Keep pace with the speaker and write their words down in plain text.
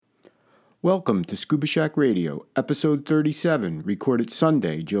Welcome to Scuba Shack Radio, episode 37, recorded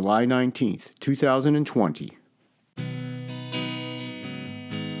Sunday, July 19th, 2020.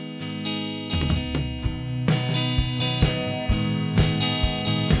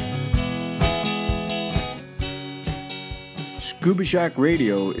 Scuba Shack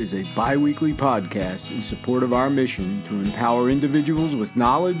Radio is a bi-weekly podcast in support of our mission to empower individuals with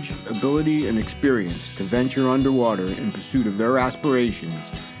knowledge, ability, and experience to venture underwater in pursuit of their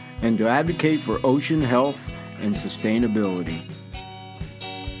aspirations and to advocate for ocean health and sustainability.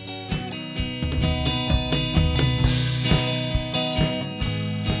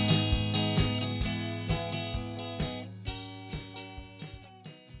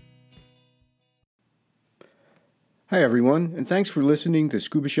 Hi everyone, and thanks for listening to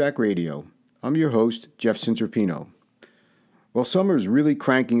Scuba Shack Radio. I'm your host, Jeff Centropino. Well, summer is really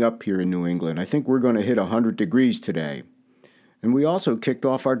cranking up here in New England. I think we're going to hit 100 degrees today. And we also kicked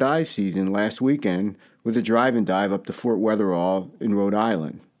off our dive season last weekend with a drive and dive up to Fort Weatherall in Rhode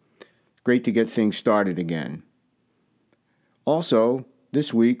Island. Great to get things started again. Also,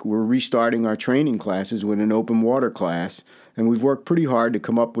 this week we're restarting our training classes with an open water class, and we've worked pretty hard to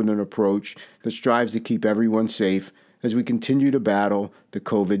come up with an approach that strives to keep everyone safe as we continue to battle the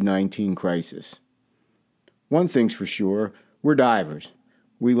COVID-19 crisis. One thing's for sure, we're divers.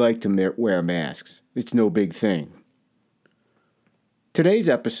 We like to wear masks. It's no big thing. Today's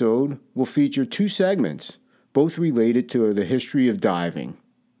episode will feature two segments, both related to the history of diving.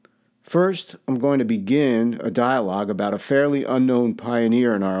 First, I'm going to begin a dialogue about a fairly unknown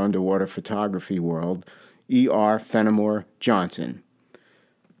pioneer in our underwater photography world, E.R. Fenimore Johnson.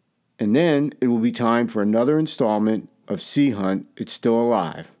 And then it will be time for another installment of Sea Hunt, It's Still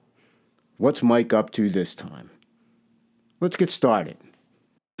Alive. What's Mike up to this time? Let's get started.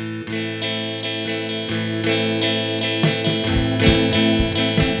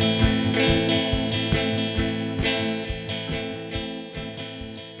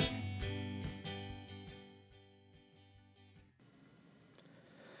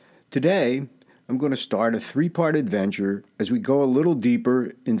 Today, I'm going to start a three-part adventure as we go a little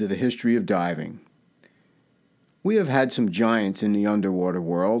deeper into the history of diving. We have had some giants in the underwater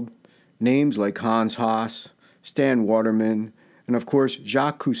world, names like Hans Haas, Stan Waterman, and of course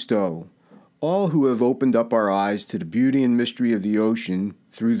Jacques Cousteau, all who have opened up our eyes to the beauty and mystery of the ocean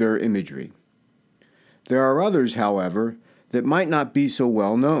through their imagery. There are others, however, that might not be so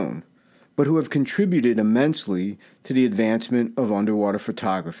well known, but who have contributed immensely to the advancement of underwater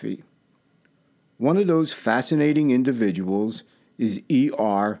photography. One of those fascinating individuals is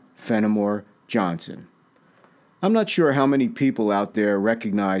E.R. Fenimore Johnson. I'm not sure how many people out there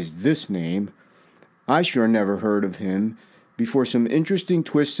recognize this name. I sure never heard of him before some interesting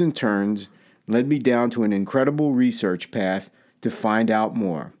twists and turns led me down to an incredible research path to find out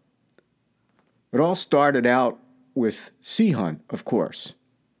more. It all started out with Sea Hunt, of course.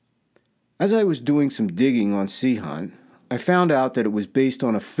 As I was doing some digging on Sea Hunt, I found out that it was based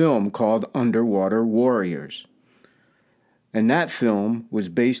on a film called Underwater Warriors. And that film was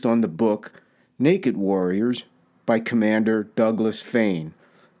based on the book Naked Warriors by Commander Douglas Fain,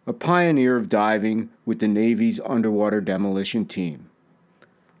 a pioneer of diving with the Navy's underwater demolition team.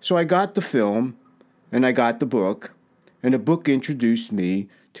 So I got the film, and I got the book, and the book introduced me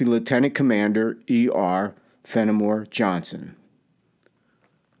to Lieutenant Commander E.R. Fenimore Johnson.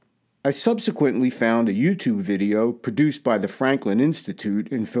 I subsequently found a YouTube video produced by the Franklin Institute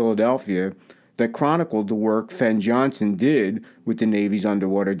in Philadelphia that chronicled the work Fen Johnson did with the Navy's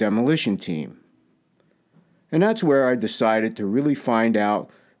underwater demolition team. And that's where I decided to really find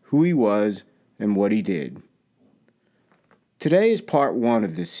out who he was and what he did. Today is part one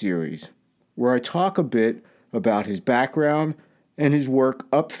of this series, where I talk a bit about his background and his work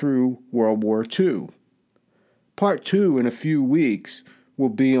up through World War II. Part two, in a few weeks, will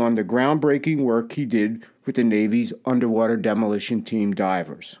be on the groundbreaking work he did with the Navy's underwater demolition team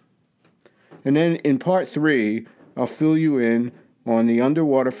divers. And then in part three, I'll fill you in on the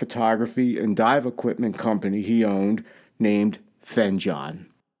underwater photography and dive equipment company he owned named FenJon.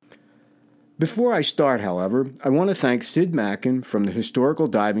 Before I start, however, I want to thank Sid Mackin from the Historical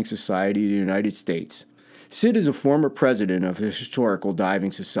Diving Society of the United States. Sid is a former president of the Historical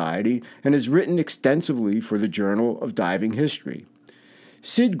Diving Society and has written extensively for the Journal of Diving History.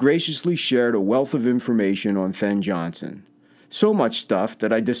 Sid graciously shared a wealth of information on Fen Johnson. So much stuff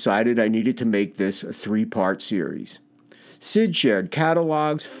that I decided I needed to make this a three-part series. Sid shared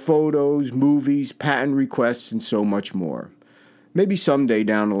catalogs, photos, movies, patent requests, and so much more. Maybe someday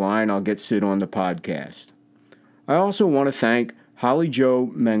down the line I'll get Sid on the podcast. I also want to thank Holly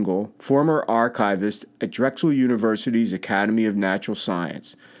Jo Mengel, former archivist at Drexel University's Academy of Natural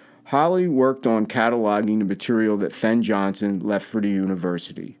Science. Holly worked on cataloging the material that Fen Johnson left for the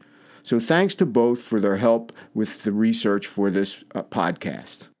university. So thanks to both for their help with the research for this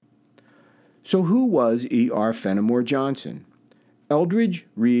podcast. So who was E.R. Fenimore Johnson? Eldridge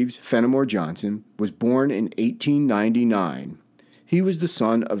Reeves Fenimore Johnson was born in 1899. He was the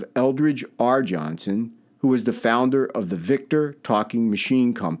son of Eldridge R. Johnson, who was the founder of the Victor Talking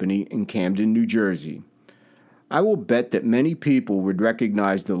Machine Company in Camden, New Jersey. I will bet that many people would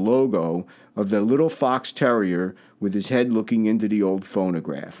recognize the logo of the little fox terrier with his head looking into the old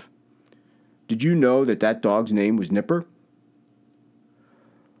phonograph. Did you know that that dog's name was Nipper?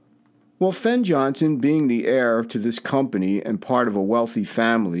 Well, Fen Johnson, being the heir to this company and part of a wealthy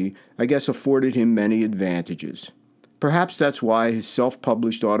family, I guess afforded him many advantages. Perhaps that's why his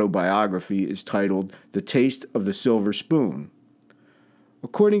self-published autobiography is titled The Taste of the Silver Spoon.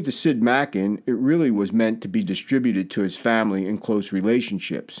 According to Sid Mackin, it really was meant to be distributed to his family in close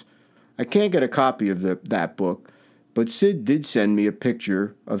relationships. I can't get a copy of that book, but Sid did send me a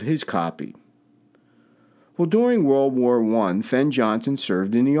picture of his copy. Well, during World War I, Fen Johnson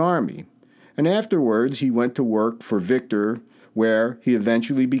served in the Army, and afterwards he went to work for Victor, where he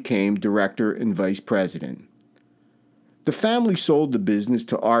eventually became director and vice president. The family sold the business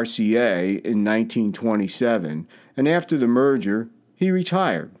to RCA in 1927, and after the merger, he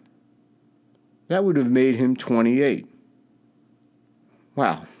retired. That would have made him 28.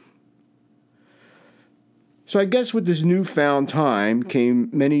 Wow. So I guess with this newfound time came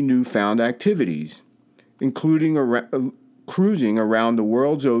many newfound activities, including cruising around the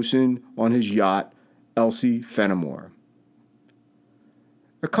world's ocean on his yacht, Elsie Fenimore.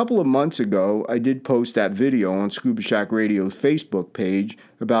 A couple of months ago, I did post that video on Scuba Shack Radio's Facebook page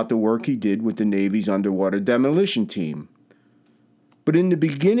about the work he did with the Navy's underwater demolition team. But in the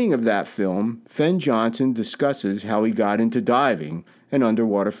beginning of that film, Fen Johnson discusses how he got into diving and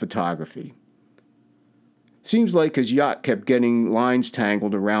underwater photography. Seems like his yacht kept getting lines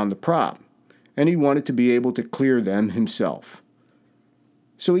tangled around the prop, and he wanted to be able to clear them himself.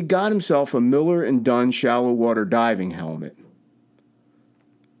 So he got himself a Miller & Dunn shallow water diving helmet.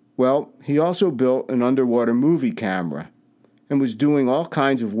 Well, he also built an underwater movie camera and was doing all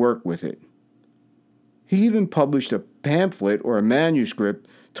kinds of work with it. He even published a pamphlet or a manuscript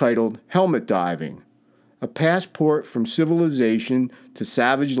titled Helmet Diving, a passport from civilization to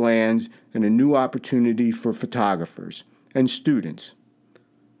savage lands and a new opportunity for photographers and students.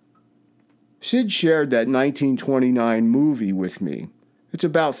 Sid shared that 1929 movie with me. It's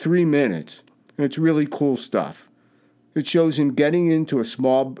about 3 minutes, and it's really cool stuff. It shows him getting into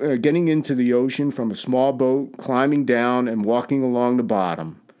the ocean from a small boat, climbing down and walking along the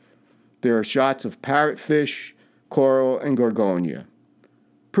bottom. There are shots of parrotfish, coral, and gorgonia.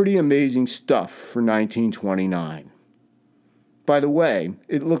 Pretty amazing stuff for 1929. By the way,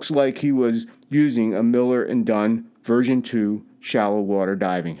 it looks like he was using a Miller & Dunn version 2 shallow water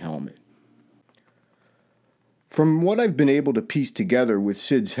diving helmet. From what I've been able to piece together with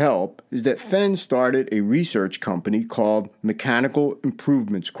Sid's help is that Fen started a research company called Mechanical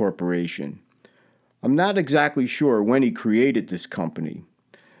Improvements Corporation. I'm not exactly sure when he created this company.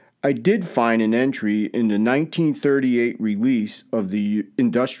 I did find an entry in the 1938 release of the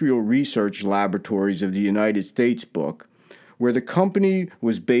Industrial Research Laboratories of the United States book, where the company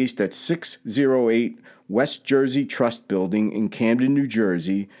was based at 608 West Jersey Trust Building in Camden, New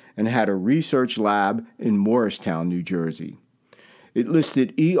Jersey, and had a research lab in Morristown, New Jersey. It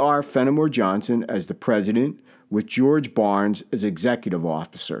listed E.R. Fenimore Johnson as the president, with George Barnes as executive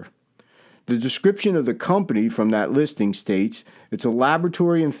officer. The description of the company from that listing states, it's a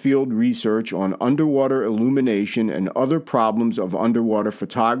laboratory and field research on underwater illumination and other problems of underwater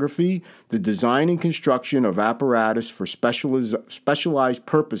photography, the design and construction of apparatus for specialized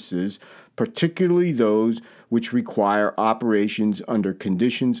purposes, particularly those which require operations under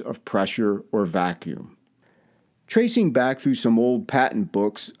conditions of pressure or vacuum. Tracing back through some old patent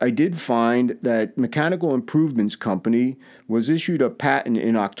books, I did find that Mechanical Improvements Company was issued a patent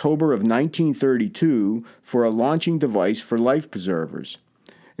in October of 1932 for a launching device for life preservers.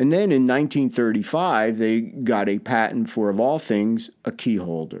 And then in 1935, they got a patent for, of all things, a key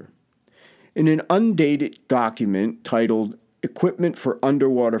holder. In an undated document titled Equipment for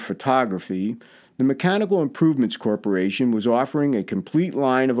Underwater Photography, the Mechanical Improvements Corporation was offering a complete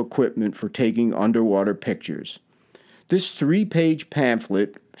line of equipment for taking underwater pictures. This 3-page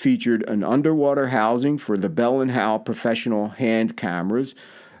pamphlet featured an underwater housing for the Bell & Howell professional hand cameras,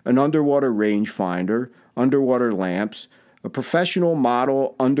 an underwater rangefinder, underwater lamps, a professional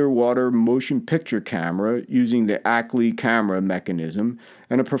model underwater motion picture camera using the Ackley camera mechanism,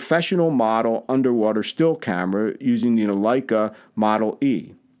 and a professional model underwater still camera using the Leica Model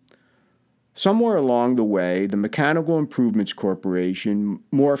E. Somewhere along the way, the Mechanical Improvements Corporation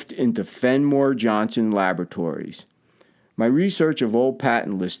morphed into Fenmore Johnson Laboratories. My research of old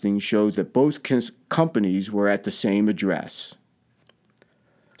patent listings shows that both companies were at the same address.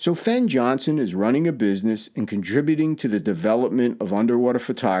 So Fen Johnson is running a business and contributing to the development of underwater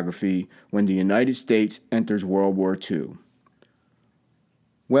photography when the United States enters World War II.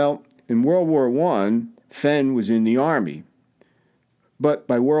 Well, in World War I, Fen was in the Army. But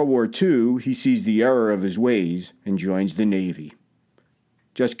by World War II, he sees the error of his ways and joins the Navy.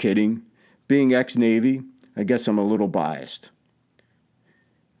 Just kidding. Being ex-Navy, I guess I'm a little biased.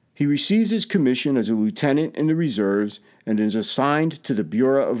 He receives his commission as a lieutenant in the reserves and is assigned to the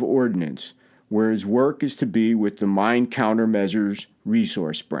Bureau of Ordnance, where his work is to be with the Mine Countermeasures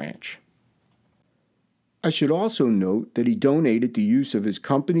Resource Branch. I should also note that he donated the use of his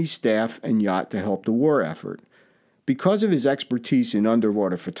company's staff and yacht to help the war effort. Because of his expertise in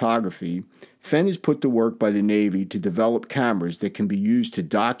underwater photography, Fen is put to work by the Navy to develop cameras that can be used to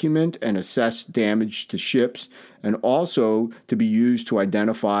document and assess damage to ships and also to be used to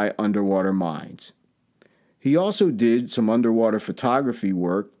identify underwater mines. He also did some underwater photography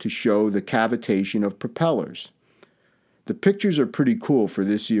work to show the cavitation of propellers. The pictures are pretty cool for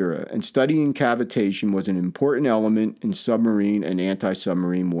this era, and studying cavitation was an important element in submarine and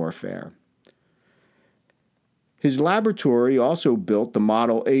anti-submarine warfare. His laboratory also built the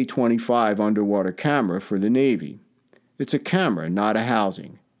Model A25 underwater camera for the Navy. It's a camera, not a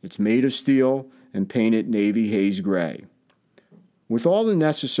housing. It's made of steel and painted navy haze gray. With all the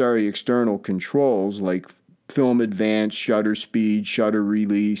necessary external controls like film advance, shutter speed, shutter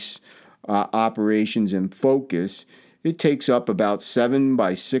release, operations, and focus, it takes up about 7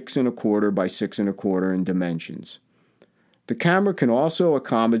 by 6.25 by 6.25 in dimensions. The camera can also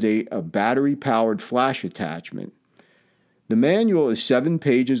accommodate a battery-powered flash attachment. The manual is 7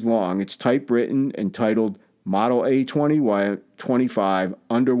 pages long. It's typewritten and titled Model A25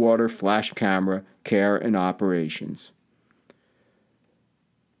 Underwater Flash Camera Care and Operations.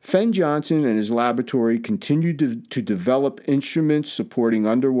 Fen Johnson and his laboratory continued to develop instruments supporting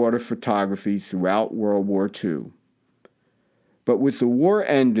underwater photography throughout World War II. But with the war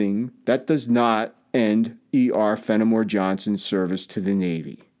ending, that does not end E.R. Fenimore Johnson's service to the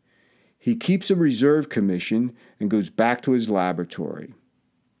Navy. He keeps a reserve commission and goes back to his laboratory.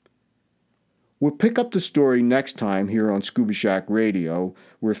 We'll pick up the story next time here on Scuba Shack Radio,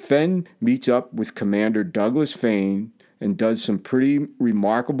 where Fen meets up with Commander Douglas Fain and does some pretty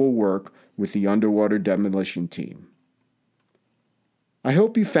remarkable work with the underwater demolition team. I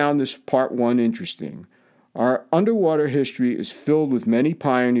hope you found this part 1 interesting. Our underwater history is filled with many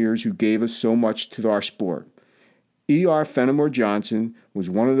pioneers who gave us so much to our sport. E.R. Fenimore Johnson was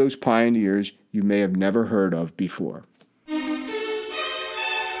one of those pioneers you may have never heard of before.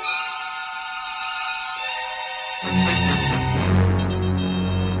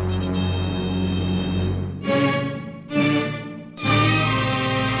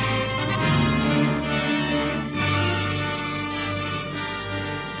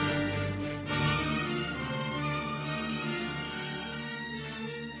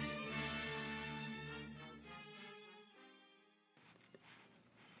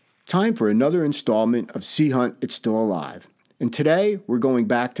 Time for another installment of Sea Hunt, It's Still Alive. And today we're going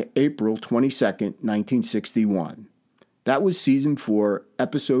back to April 22nd, 1961. That was Season 4,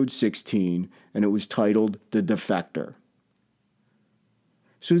 Episode 16, and it was titled The Defector.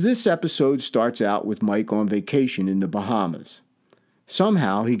 So this episode starts out with Mike on vacation in the Bahamas.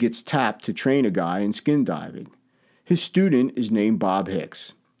 Somehow he gets tapped to train a guy in skin diving. His student is named Bob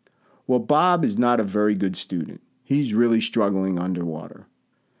Hicks. Well, Bob is not a very good student. He's really struggling underwater.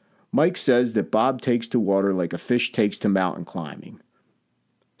 Mike says that Bob takes to water like a fish takes to mountain climbing.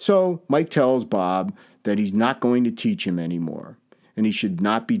 So Mike tells Bob that he's not going to teach him anymore, and he should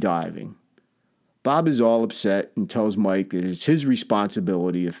not be diving. Bob is all upset and tells Mike that it's his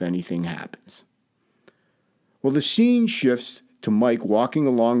responsibility if anything happens. Well, the scene shifts to Mike walking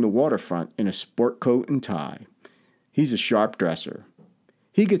along the waterfront in a sport coat and tie. He's a sharp dresser.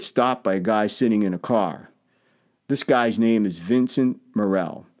 He gets stopped by a guy sitting in a car. This guy's name is Vincent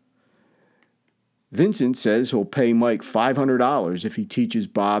Morell. Vincent says he'll pay Mike $500 if he teaches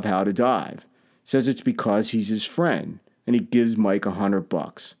Bob how to dive. Says it's because he's his friend, and he gives Mike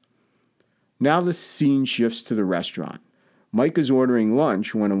 $100. Now the scene shifts to the restaurant. Mike is ordering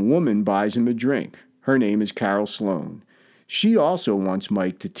lunch when a woman buys him a drink. Her name is Carol Sloan. She also wants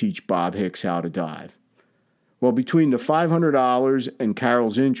Mike to teach Bob Hicks how to dive. Well, between the $500 and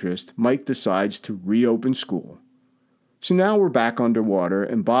Carol's interest, Mike decides to reopen school. So now we're back underwater,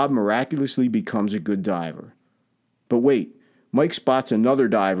 and Bob miraculously becomes a good diver. But wait, Mike spots another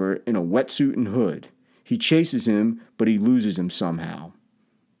diver in a wetsuit and hood. He chases him, but he loses him somehow.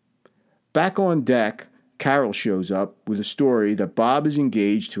 Back on deck, Carol shows up with a story that Bob is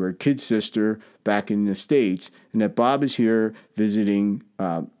engaged to her kid sister back in the States and that Bob is here visiting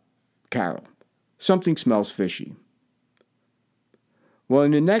Carol. Something smells fishy. Well,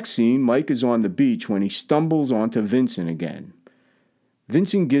 in the next scene, Mike is on the beach when he stumbles onto Vincent again.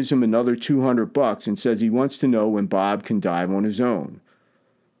 Vincent gives him another $200 and says he wants to know when Bob can dive on his own.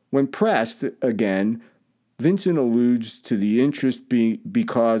 When pressed again, Vincent alludes to the interest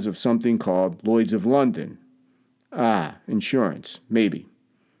because of something called Lloyd's of London. Insurance, maybe.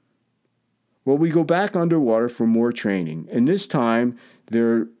 Well, we go back underwater for more training, and this time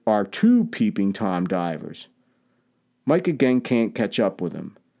there are 2 peeping Tom divers. Mike again can't catch up with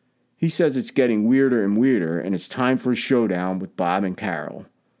him. He says it's getting weirder and weirder, and it's time for a showdown with Bob and Carol.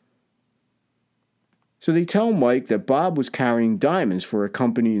 So they tell Mike that Bob was carrying diamonds for a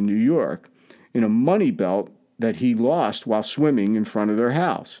company in New York in a money belt that he lost while swimming in front of their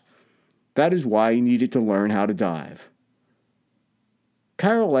house. That is why he needed to learn how to dive.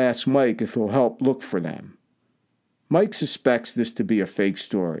 Carol asks Mike if he'll help look for them. Mike suspects this to be a fake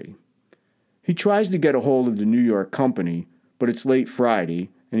story. He tries to get a hold of the New York company, but it's late Friday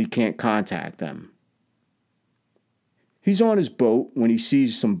and he can't contact them. He's on his boat when he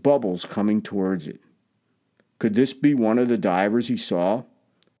sees some bubbles coming towards it. Could this be one of the divers he saw?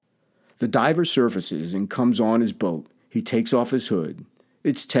 The diver surfaces and comes on his boat. He takes off his hood.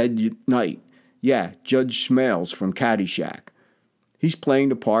 It's Ted Knight. Yeah, Judge Smales from Caddyshack. He's playing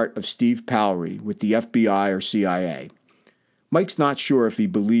the part of Steve Powery with the FBI or CIA. Mike's not sure if he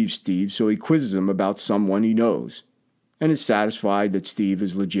believes Steve, so he quizzes him about someone he knows, and is satisfied that Steve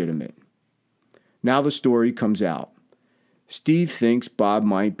is legitimate. Now the story comes out. Steve thinks Bob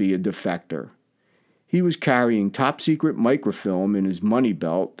might be a defector. He was carrying top-secret microfilm in his money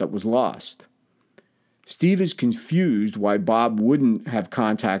belt that was lost. Steve is confused why Bob wouldn't have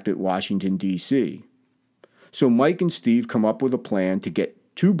contacted Washington, D.C. So Mike and Steve come up with a plan to get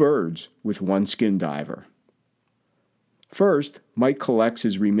 2 birds with 1 skin diver. First, Mike collects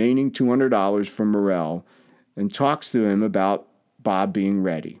his remaining $200 from Morrell and talks to him about Bob being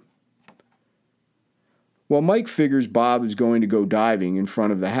ready. Well, Mike figures Bob is going to go diving in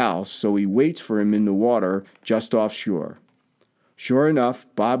front of the house, so he waits for him in the water just offshore. Sure enough,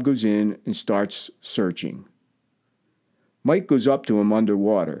 Bob goes in and starts searching. Mike goes up to him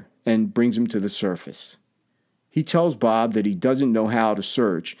underwater and brings him to the surface. He tells Bob that he doesn't know how to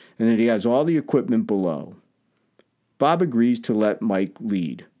search and that he has all the equipment below. Bob agrees to let Mike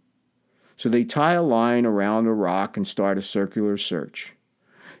lead. So they tie a line around a rock and start a circular search.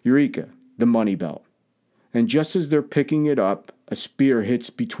 Eureka, the money belt. And just as they're picking it up, a spear hits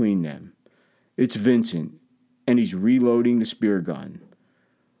between them. It's Vincent, and he's reloading the spear gun.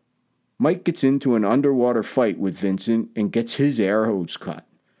 Mike gets into an underwater fight with Vincent and gets his air hose cut.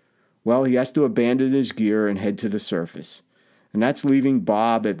 Well, he has to abandon his gear and head to the surface, and that's leaving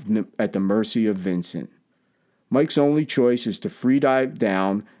Bob at the mercy of Vincent. Mike's only choice is to free dive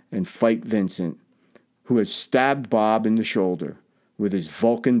down and fight Vincent, who has stabbed Bob in the shoulder with his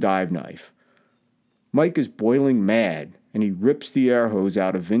Vulcan dive knife. Mike is boiling mad, and he rips the air hose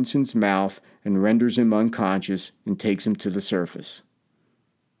out of Vincent's mouth and renders him unconscious and takes him to the surface.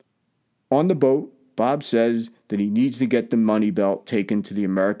 On the boat, Bob says that he needs to get the money belt taken to the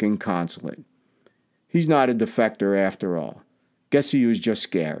American consulate. He's not a defector after all. Guess he was just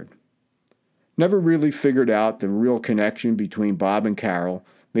scared. Never really figured out the real connection between Bob and Carol.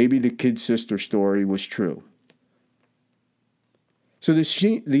 Maybe the kid sister story was true. So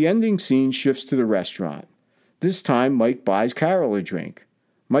the ending scene shifts to the restaurant. This time, Mike buys Carol a drink.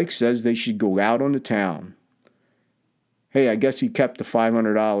 Mike says they should go out on the town. Hey, I guess he kept the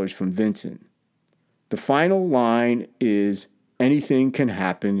 $500 from Vincent. The final line is, anything can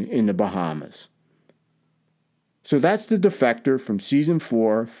happen in the Bahamas. So that's The Defector from Season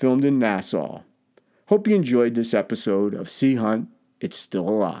 4, filmed in Nassau. Hope you enjoyed this episode of Sea Hunt, It's Still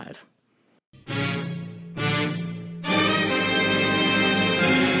Alive.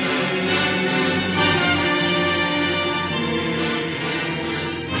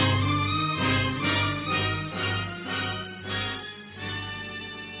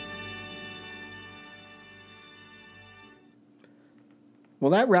 Well,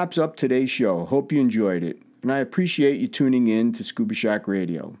 that wraps up today's show. Hope you enjoyed it, and I appreciate you tuning in to Scuba Shack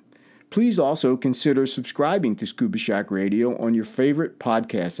Radio. Please also consider subscribing to Scuba Shack Radio on your favorite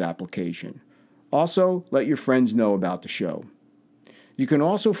podcast application. Also, let your friends know about the show. You can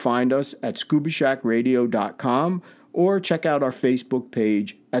also find us at scubashackradio.com or check out our Facebook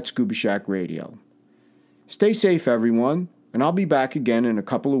page at Scuba Shack Radio. Stay safe, everyone. and I'll be back again in a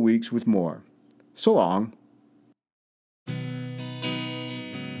couple of weeks with more. So long.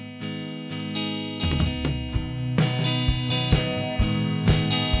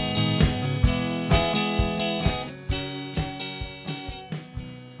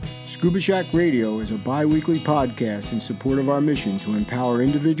 Scuba Shack Radio is a bi-weekly podcast in support of our mission to empower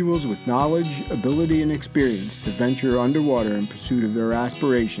individuals with knowledge, ability, and experience to venture underwater in pursuit of their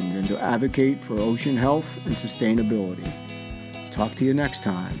aspirations and to advocate for ocean health and sustainability. Talk to you next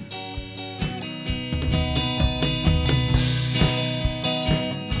time.